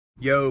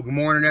Yo, good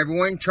morning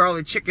everyone.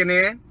 Charlie Chicken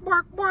in.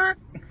 Bark, bark.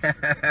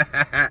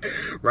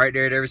 Right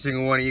there to every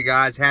single one of you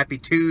guys. Happy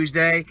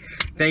Tuesday.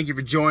 Thank you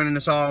for joining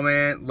us all,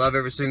 man. Love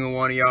every single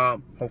one of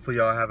y'all. Hopefully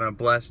y'all having a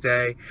blessed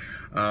day.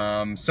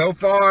 So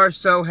far,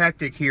 so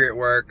hectic here at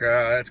work.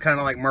 It's kind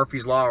of like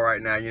Murphy's Law right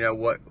now. You know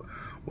what?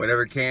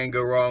 Whatever can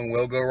go wrong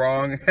will go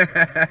wrong.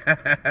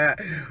 But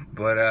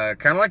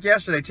kind of like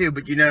yesterday too.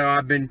 But you know,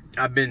 I've been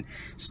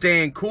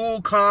staying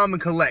cool, calm,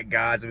 and collect,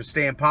 guys. I've been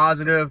staying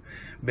positive,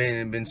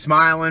 been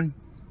smiling,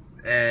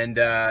 and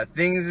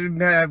things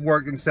have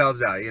worked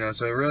themselves out. You know,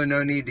 so really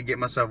no need to get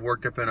myself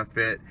worked up in a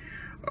fit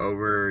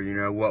over, you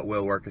know, what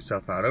will work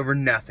itself out, over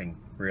nothing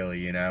really,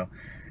 you know.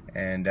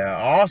 And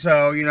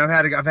also, you know,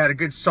 I've had a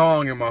good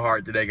song in my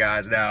heart today,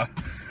 guys. Now,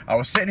 I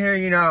was sitting here,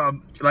 you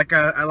know, like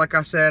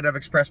I said, I've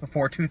expressed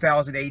before,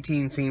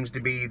 2018 seems to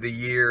be the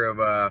year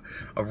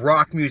of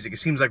rock music. It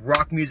seems like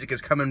rock music is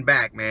coming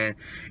back, man.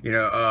 You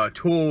know,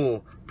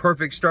 Tool,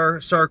 Perfect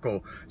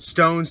Circle,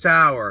 Stone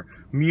Sour,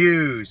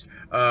 Muse,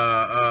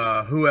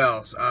 who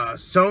else?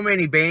 So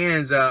many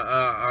bands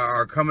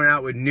are coming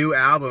out with new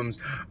albums.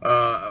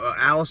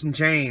 Alice in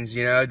Chains,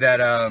 you know,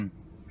 that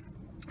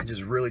it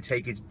just really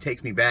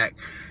takes me back.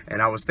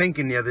 And I was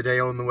thinking the other day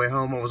on the way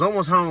home, I was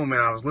almost home,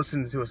 and I was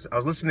listening to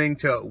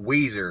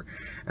Weezer,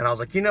 and I was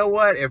like, you know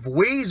what, if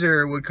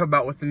Weezer would come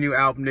out with a new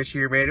album this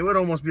year, man, it would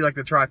almost be like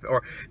the not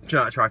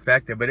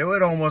trifecta, but it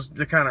would almost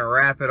kind of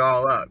wrap it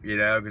all up, you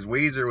know, because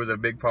Weezer was a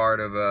big part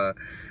of the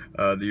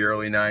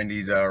early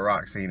 90s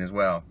rock scene as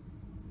well.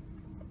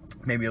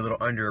 Maybe a little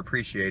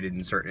underappreciated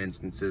in certain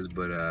instances,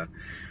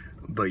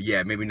 but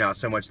yeah, maybe not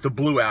so much. The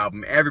Blue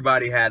Album,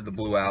 everybody had the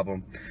Blue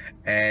Album.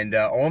 And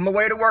on the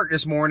way to work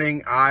this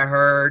morning, I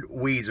heard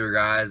Weezer,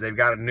 guys. They've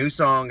got a new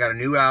song, got a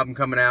new album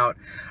coming out.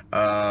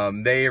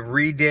 They have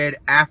redid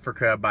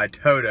Africa by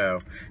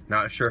Toto.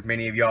 Not sure if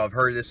many of y'all have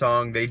heard this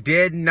song. They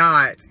did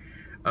not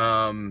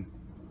outdo,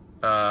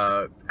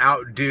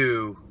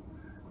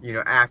 you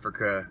know,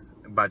 Africa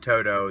by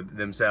Toto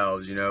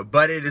themselves, you know,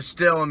 but it is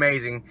still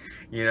amazing.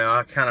 You know,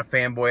 I kind of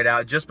fanboyed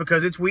out just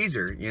because it's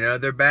Weezer. You know,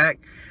 they're back.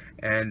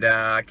 And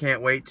I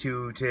can't wait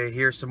to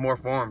hear some more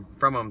from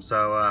them.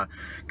 So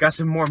got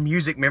some more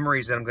music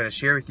memories that I'm going to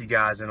share with you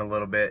guys in a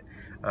little bit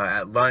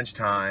at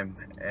lunchtime.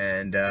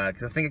 And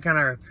because I think it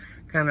kind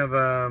of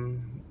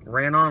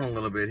ran on a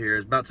little bit here.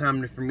 It's about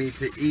time for me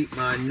to eat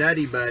my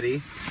Nutty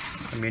Buddy.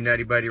 I mean,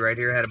 Nutty Buddy right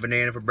here. Had a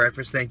banana for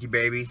breakfast. Thank you,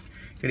 baby.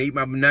 Gonna eat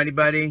my Nutty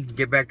Buddy,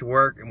 get back to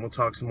work, and we'll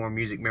talk some more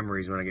music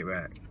memories when I get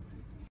back.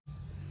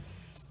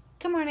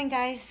 Good morning,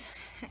 guys.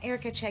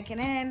 Erica checking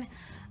in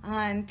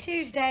on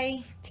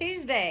Tuesday.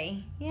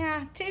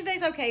 Yeah,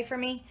 Tuesday's okay for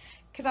me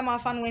because I'm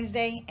off on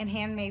Wednesday, and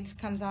Handmaids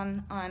comes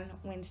on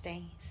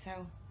Wednesday,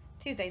 so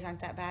Tuesdays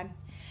aren't that bad.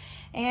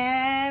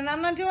 And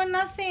I'm not doing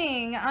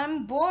nothing.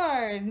 I'm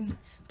bored.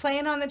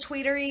 Playing on the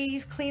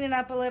tweeteries, cleaning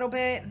up a little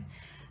bit,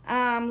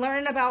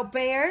 learning about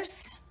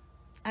bears.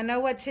 I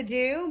know what to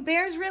do.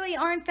 Bears really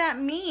aren't that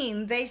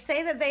mean. They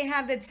say that they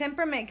have the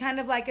temperament kind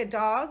of like a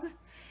dog.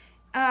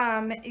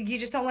 You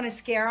just don't want to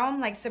scare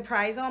them, like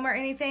surprise them or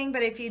anything.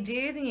 But if you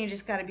do, then you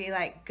just got to be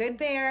like, good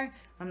bear,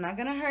 I'm not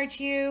going to hurt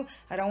you.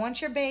 I don't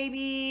want your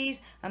babies.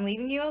 I'm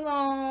leaving you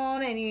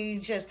alone. And you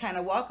just kind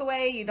of walk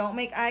away. You don't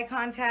make eye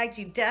contact.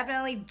 You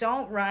definitely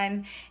don't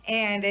run.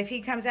 And if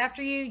he comes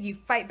after you, you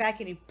fight back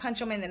and you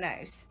punch him in the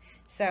nose.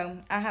 So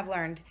I have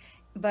learned.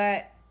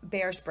 But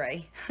bear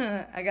spray.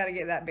 I got to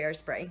get that bear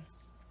spray.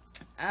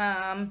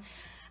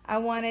 I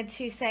wanted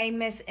to say,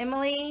 Miss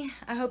Emily,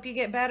 I hope you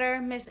get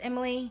better. Miss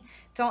Emily,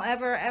 don't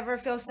ever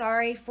feel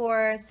sorry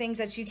for things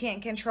that you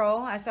can't control.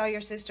 I saw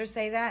your sister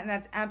say that, and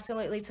that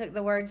absolutely took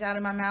the words out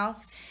of my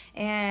mouth.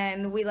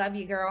 And we love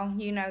you, girl.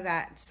 You know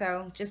that.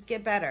 So just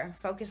get better.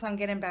 Focus on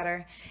getting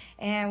better.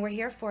 And we're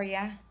here for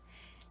you.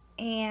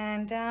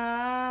 And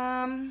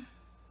I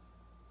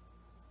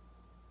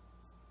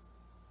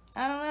don't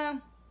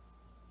know.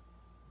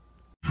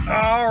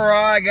 All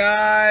right,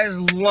 guys,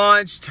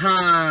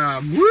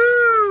 lunchtime.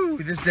 Woo!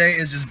 This day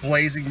is just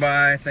blazing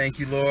by. Thank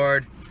you,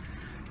 Lord.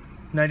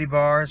 Nutty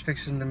bar is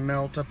fixing to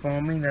melt up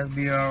on me. That'll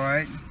be all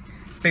right.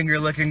 Finger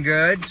looking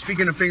good.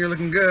 Speaking of finger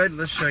looking good,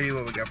 let's show you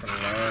what we got for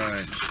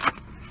lunch.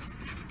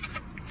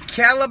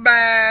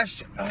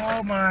 Calabash.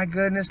 Oh my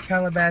goodness,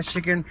 calabash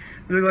chicken.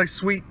 They look like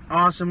sweet,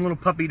 awesome little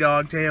puppy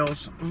dog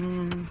tails.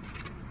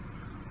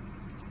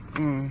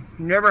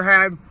 Never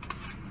had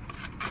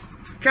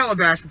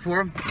calabash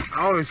before.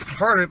 I always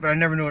heard it, but I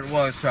never knew what it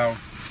was. So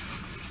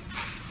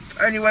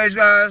anyways,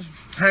 guys,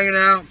 hanging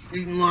out,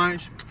 eating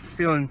lunch,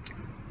 feeling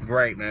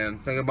great, man.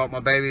 Thinking about my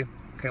baby.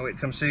 Can't wait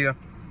to come see you.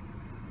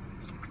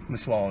 Let me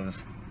swallow this.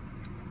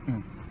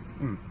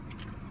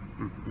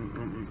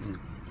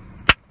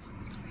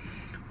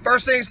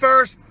 First things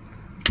first,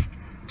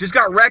 just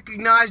got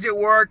recognized at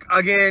work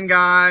again,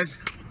 guys.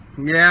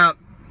 Yeah,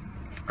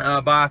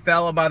 by a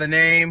fellow by the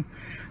name,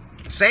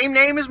 same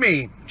name as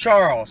me,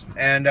 Charles.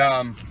 And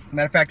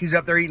matter of fact, he's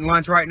up there eating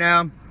lunch right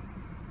now.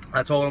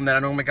 I told him that I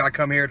normally gotta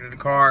come here to the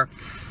car,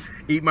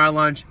 eat my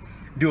lunch,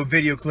 do a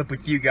video clip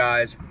with you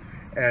guys,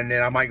 and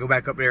then I might go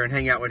back up there and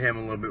hang out with him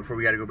a little bit before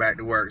we got to go back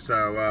to work.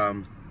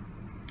 So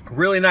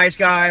really nice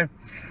guy,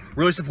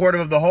 really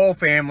supportive of the whole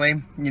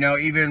family, you know,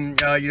 even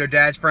you know,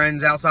 Dad's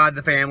friends outside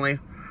the family.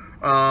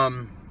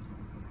 Yeah,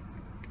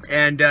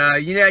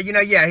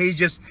 he's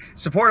just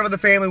supportive of the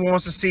family,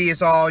 wants to see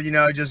us all, you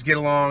know, just get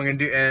along and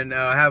do and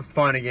have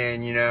fun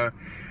again, you know.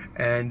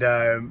 And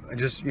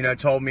just, you know,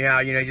 told me how,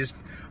 you know, just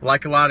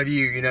like a lot of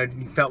you, you know,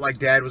 he felt like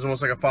Dad was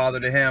almost like a father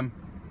to him.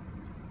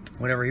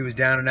 Whenever he was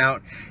down and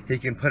out, he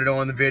can put it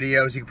on the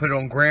videos. He can put it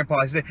on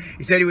Grandpa.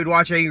 He said he would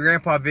watch Angry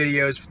Grandpa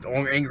videos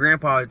on Angry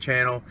Grandpa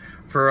channel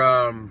for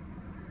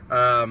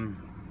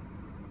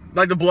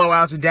like the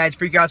blowouts and Dad's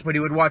freakouts, but he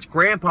would watch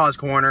Grandpa's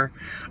Corner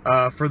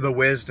for the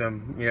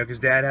wisdom, you know, because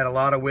Dad had a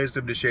lot of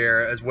wisdom to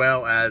share as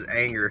well as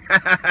anger.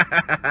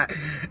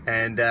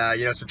 And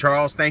you know, so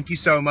Charles, thank you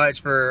so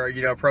much for,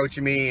 you know,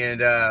 approaching me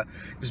and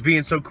just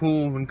being so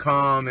cool and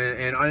calm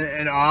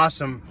and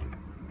awesome.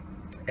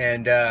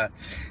 And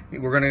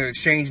we're gonna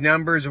exchange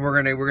numbers, and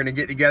we're gonna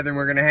get together and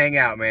we're gonna hang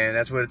out, man.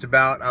 That's what it's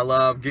about. I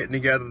love getting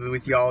together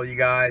with y'all, you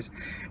guys.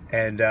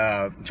 And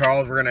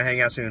Charles, we're gonna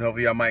hang out soon.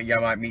 Hopefully y'all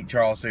might meet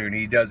Charles soon.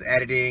 He does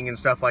editing and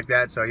stuff like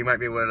that, so he might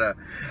be able to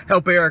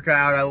help Erica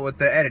out with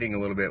the editing a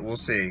little bit. We'll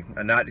see.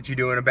 Not that you're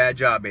doing a bad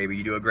job, baby.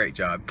 You do a great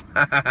job.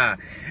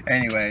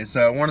 Anyway,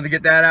 so I wanted to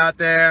get that out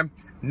there.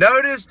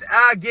 Noticed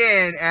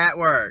again at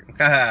work.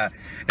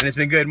 And it's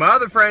been good. My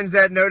other friends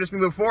that noticed me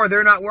before,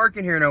 they're not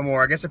working here no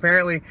more. I guess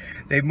apparently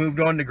they've moved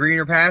on to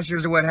greener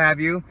pastures or what have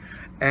you.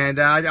 And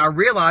I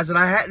realized that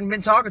I hadn't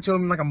been talking to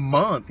them in like a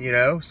month, you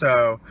know.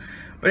 So,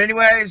 but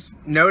anyways,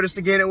 noticed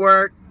again at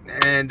work.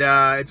 And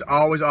it's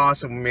always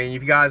awesome. I mean,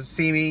 if you guys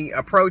see me,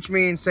 approach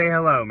me and say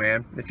hello,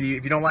 man. If you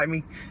don't like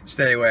me,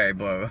 stay away,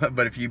 blow.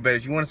 But if you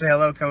want to say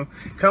hello,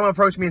 come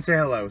approach me and say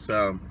hello.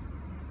 So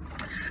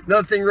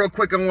another thing real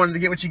quick I wanted to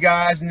get with you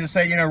guys and just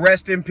say, you know,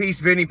 rest in peace,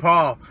 Vinnie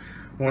Paul.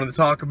 Wanted to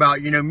talk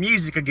about, you know,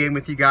 music again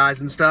with you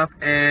guys and stuff.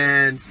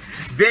 And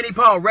Vinnie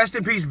Paul, rest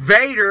in peace.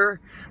 Vader,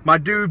 my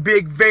dude,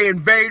 Big Van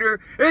Vader.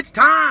 It's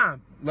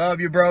time. Love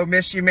you, bro.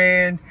 Miss you,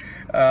 man.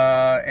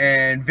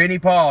 And Vinnie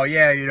Paul,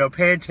 yeah, you know,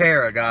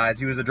 Pantera, guys.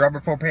 He was a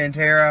drummer for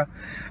Pantera,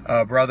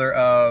 brother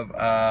of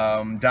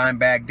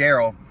Dimebag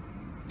Darrell.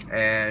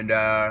 And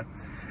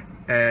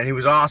he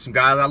was awesome,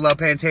 guys. I love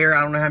Pantera.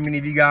 I don't know how many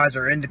of you guys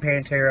are into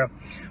Pantera,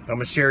 but I'm going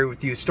to share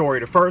with you a story.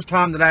 The first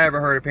time that I ever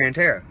heard of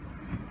Pantera.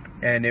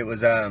 And it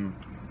was, I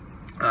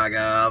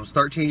was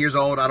 13 years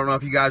old. I don't know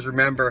if you guys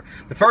remember.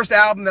 The first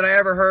album that I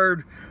ever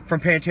heard from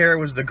Pantera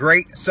was The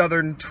Great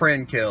Southern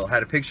Trendkill.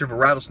 Had a picture of a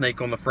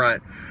rattlesnake on the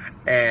front.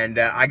 And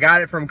I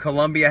got it from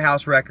Columbia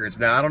House Records.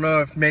 Now, I don't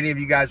know if many of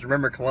you guys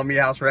remember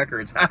Columbia House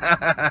Records.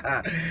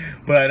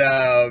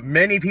 But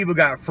many people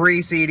got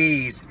free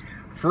CDs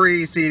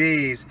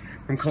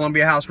from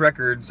Columbia House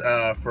Records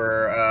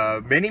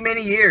for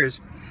many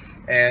years.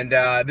 And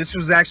this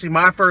was actually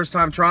my first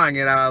time trying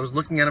it. I was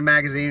looking at a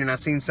magazine and I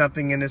seen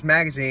something in this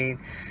magazine,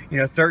 you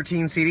know,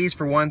 13 CDs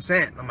for 1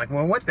 cent. I'm like,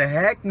 well, what the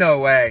heck? No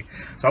way.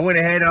 So I went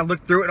ahead and I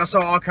looked through it and I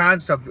saw all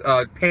kinds of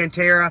stuff.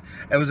 Pantera.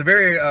 It was a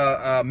very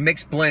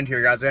mixed blend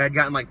here, guys. I had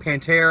gotten like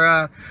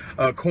Pantera,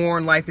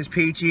 Korn, Life is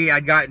Peachy.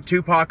 I'd gotten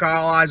Tupac,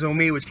 All Eyes on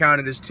Me, which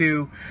counted as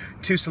two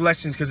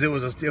selections because it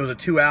was a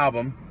 2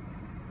 album.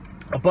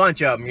 A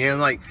bunch of them, you know,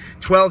 like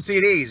 12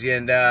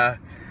 CDs.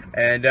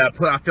 And I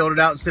filled it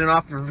out and sent it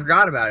off and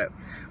forgot about it.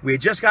 We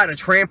had just gotten a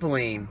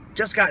trampoline,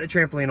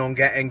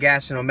 on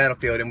Gaston on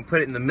Meadowfield, and we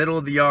put it in the middle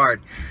of the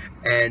yard.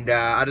 And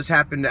I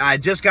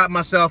just got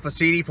myself a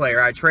CD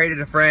player. I traded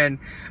a friend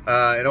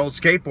an old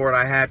skateboard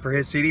I had for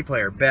his CD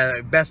player.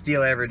 Best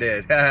deal I ever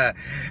did.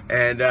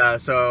 And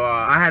so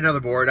I had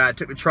another board. I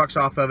took the trucks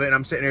off of it, and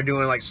I'm sitting there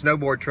doing like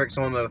snowboard tricks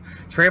on the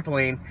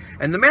trampoline.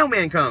 And the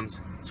mailman comes.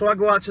 So I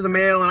go out to the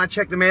mail and I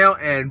check the mail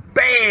and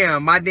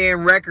bam, my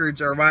damn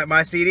records or my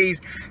CDs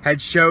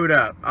had showed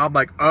up. I'm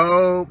like,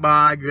 oh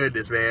my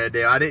goodness, man.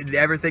 Damn, I didn't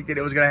ever think that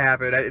it was going to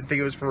happen. I didn't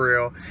think it was for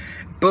real.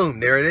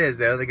 Boom, there it is.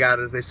 They got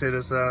us. They sent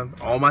us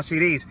all my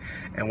CDs.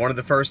 And one of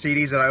the first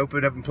CDs that I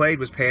opened up and played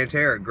was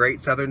Pantera, Great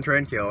Southern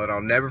Trendkill. And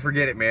I'll never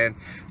forget it, man.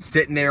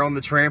 Sitting there on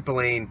the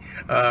trampoline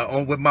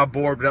with my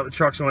board without the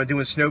trucks on,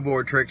 doing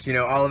snowboard tricks. You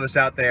know, all of us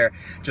out there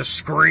just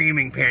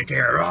screaming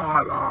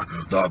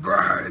Pantera. The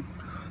Great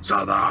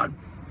Southern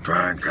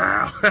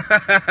Trendkill.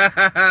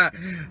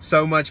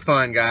 So much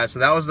fun, guys. So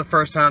that was the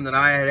first time that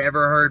I had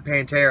ever heard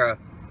Pantera,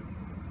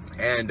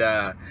 and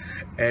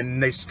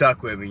they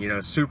stuck with me. You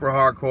know, super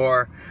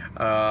hardcore.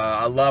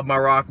 I love my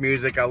rock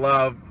music. I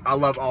love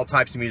all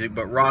types of music,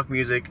 but rock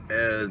music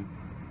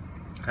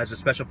has a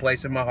special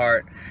place in my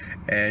heart.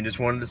 And just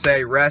wanted to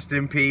say, rest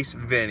in peace,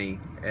 Vinny.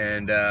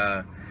 And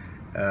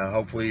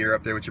hopefully you're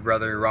up there with your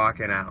brother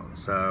rocking out.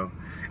 So,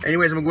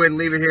 anyways, I'm gonna go ahead and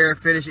leave it here.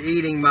 Finish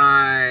eating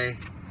my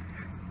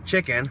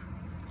chicken,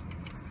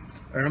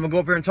 and I'm gonna go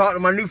up here and talk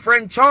to my new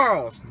friend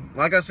Charles.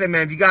 Like I said,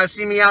 man, if you guys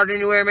see me out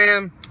anywhere,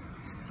 man,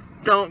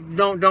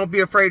 don't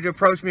be afraid to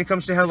approach me and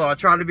come say hello. I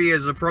try to be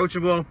as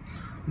approachable,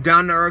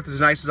 down to earth, as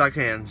nice as I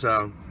can.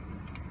 So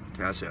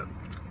that's it.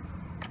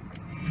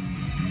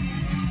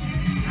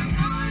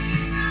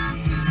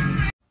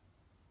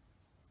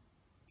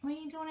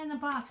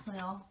 box,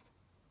 Lil?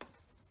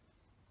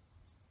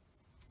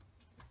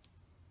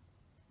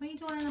 What are you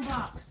doing in the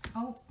box?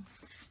 Oh.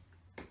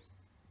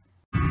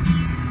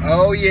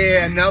 Oh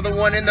yeah, another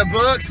one in the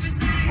books.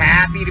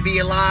 Happy to be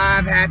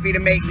alive, happy to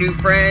make new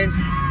friends,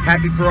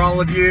 happy for all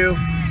of you.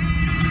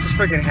 Just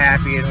freaking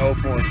happy and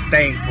hopeful and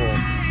thankful.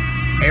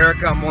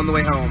 Erica, I'm on the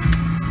way home.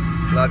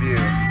 Love you.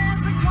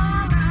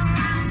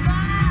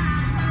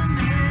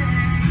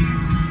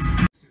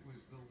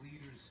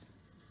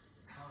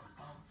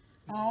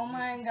 Oh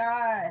my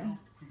God.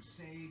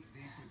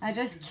 I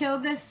just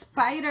killed this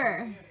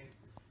spider.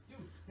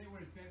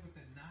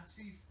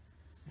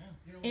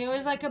 It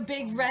was like a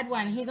big red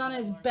one. He's on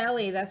his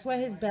belly. That's what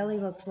his belly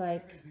looks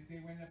like.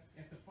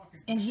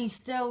 And he's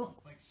still...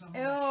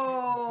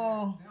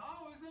 Ew.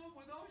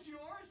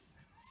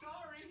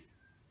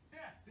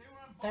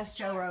 That's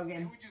Joe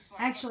Rogan.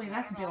 Actually,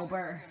 that's Bill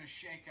Burr.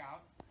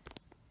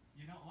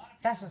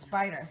 That's a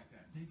spider.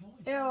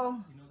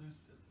 Ew.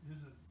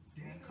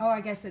 Oh,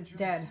 I guess it's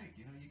dead.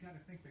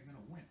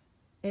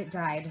 It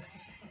died.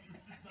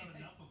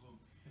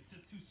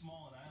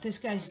 This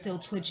guy's still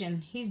twitching.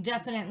 He's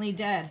definitely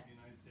dead.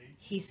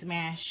 He's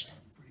smashed.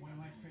 One of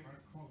my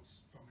favorite quotes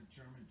from a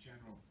German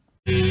general.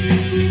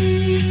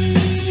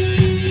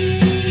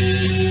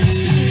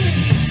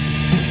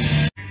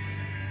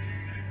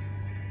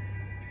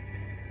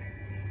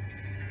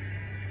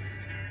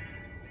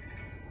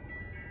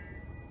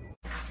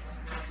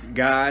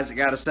 Guys, I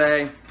gotta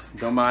say,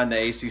 don't mind the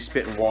AC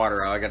spitting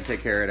water out. I gotta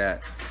take care of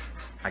that.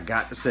 I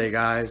got to say,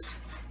 guys,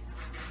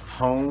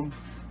 home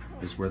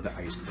is where the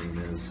ice cream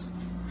is.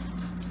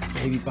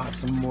 Baby bought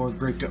some more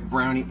bricked up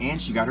brownie, and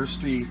she got her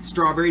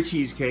strawberry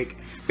cheesecake.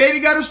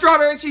 Baby got her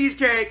strawberry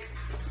cheesecake.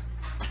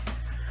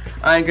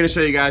 I ain't gonna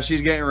show you guys.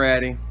 She's getting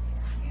ready.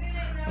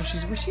 Oh,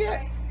 where's she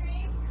at?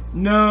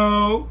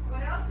 No.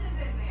 What else is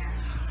in there?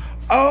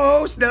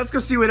 Oh, so now let's go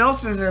see what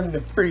else is in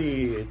the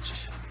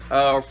fridge.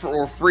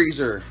 Or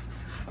freezer.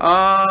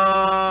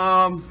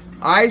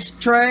 Ice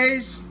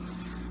trays.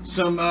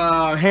 Some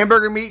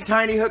hamburger meat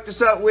Tiny hooked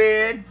us up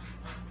with.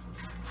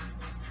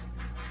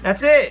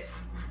 That's it.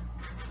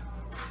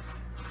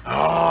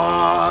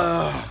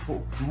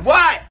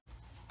 What?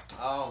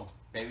 Oh,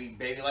 baby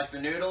like the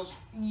noodles?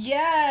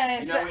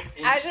 Yes. You know,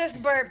 I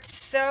just burped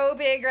so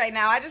big right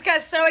now. I just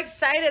got so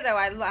excited though.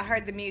 I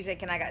heard the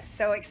music and I got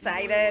so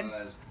excited.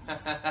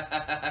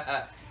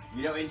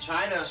 You know, in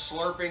China,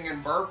 slurping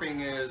and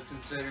burping is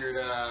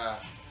considered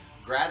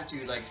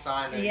gratitude, like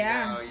sign of,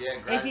 yeah.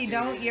 Gratitude. If you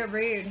don't, you're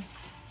rude.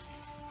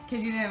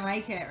 Because you didn't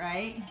like it,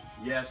 right?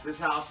 Yes, this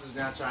house is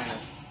now China.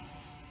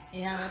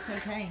 Yeah, that's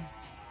okay.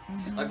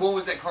 Mm-hmm. Like, what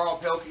was that, Carl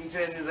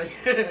Pilkington? He's like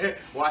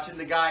watching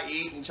the guy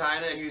eat in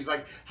China, and he's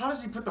like, how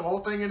does he put the whole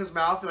thing in his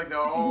mouth? Like the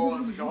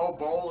whole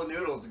bowl of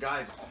noodles, the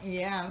guy.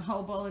 Yeah, a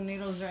whole bowl of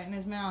noodles right in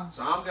his mouth.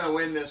 So I'm gonna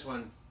win this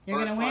one.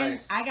 You're gonna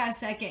win? I got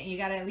second. You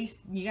gotta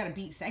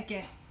beat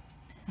second.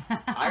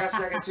 I got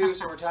second too,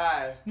 so we're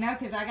tied. No,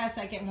 because I got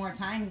second more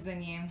times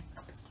than you.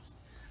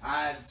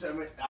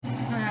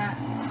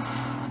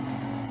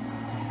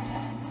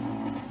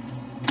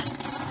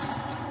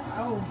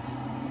 Oh.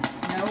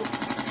 Nope.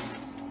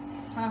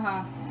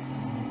 Haha.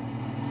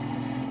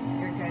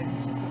 You're good.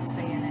 Just don't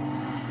stay in it.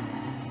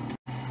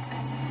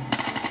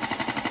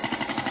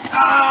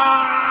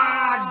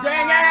 Ah!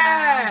 Dang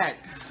it!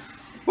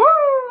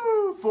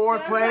 Woo!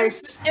 Fourth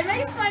place. It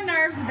makes my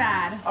nerves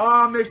bad.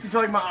 Oh, it makes me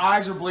feel like my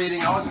eyes are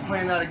bleeding. I wasn't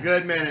playing that a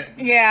good minute.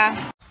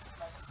 Yeah.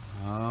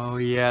 Oh,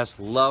 yes.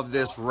 Love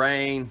this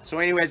rain. So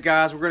anyways,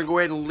 guys, we're going to go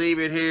ahead and leave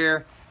it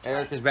here.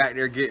 Erica's back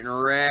there getting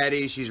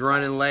ready. She's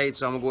running late,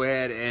 so I'm going to go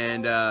ahead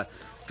and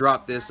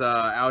drop this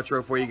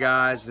outro for you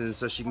guys, and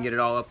so she can get it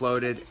all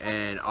uploaded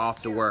and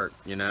off to work,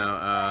 you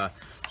know.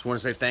 Just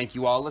want to say thank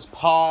you all. Let's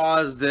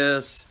pause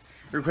this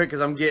real quick because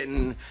I'm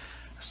getting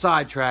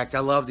sidetracked. I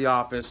love The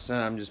Office, and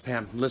I'm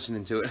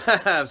listening to it.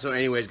 So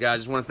anyways, guys,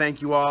 just want to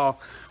thank you all.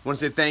 I want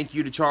to say thank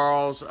you to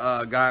Charles,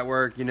 guy at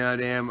work, you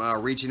know,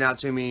 reaching out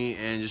to me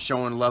and just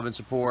showing love and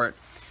support.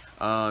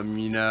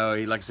 You know,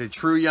 he, like I said,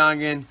 true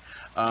youngin.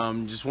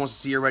 Just wants to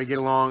see everybody get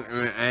along,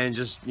 and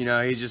just, you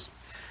know, he just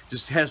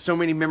has so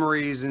many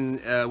memories and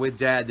with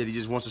Dad that he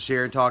just wants to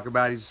share and talk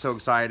about. He's so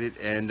excited,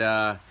 and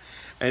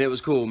it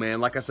was cool,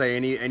 man. Like I say,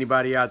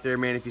 anybody out there,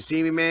 man, if you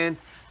see me, man,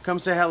 come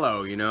say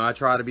hello. You know, I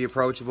try to be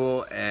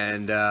approachable,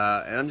 and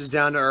I'm just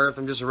down to earth.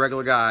 I'm just a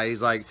regular guy.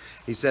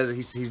 He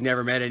says he's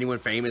never met anyone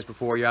famous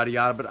before, yada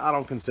yada, but I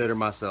don't consider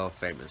myself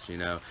famous, you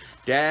know.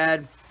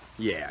 Dad,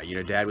 yeah, you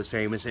know, Dad was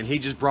famous, and he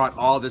just brought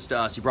all this to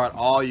us. He brought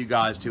all you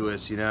guys to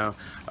us, you know,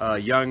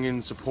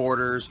 youngin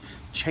supporters,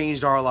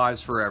 changed our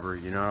lives forever.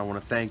 You know, I want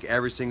to thank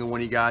every single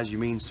one of you guys. You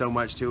mean so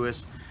much to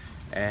us,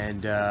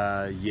 and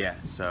yeah,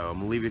 so I'm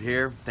gonna leave it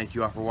here. Thank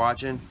you all for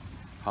watching.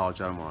 Holla at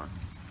y'all tomorrow.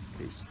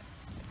 Peace.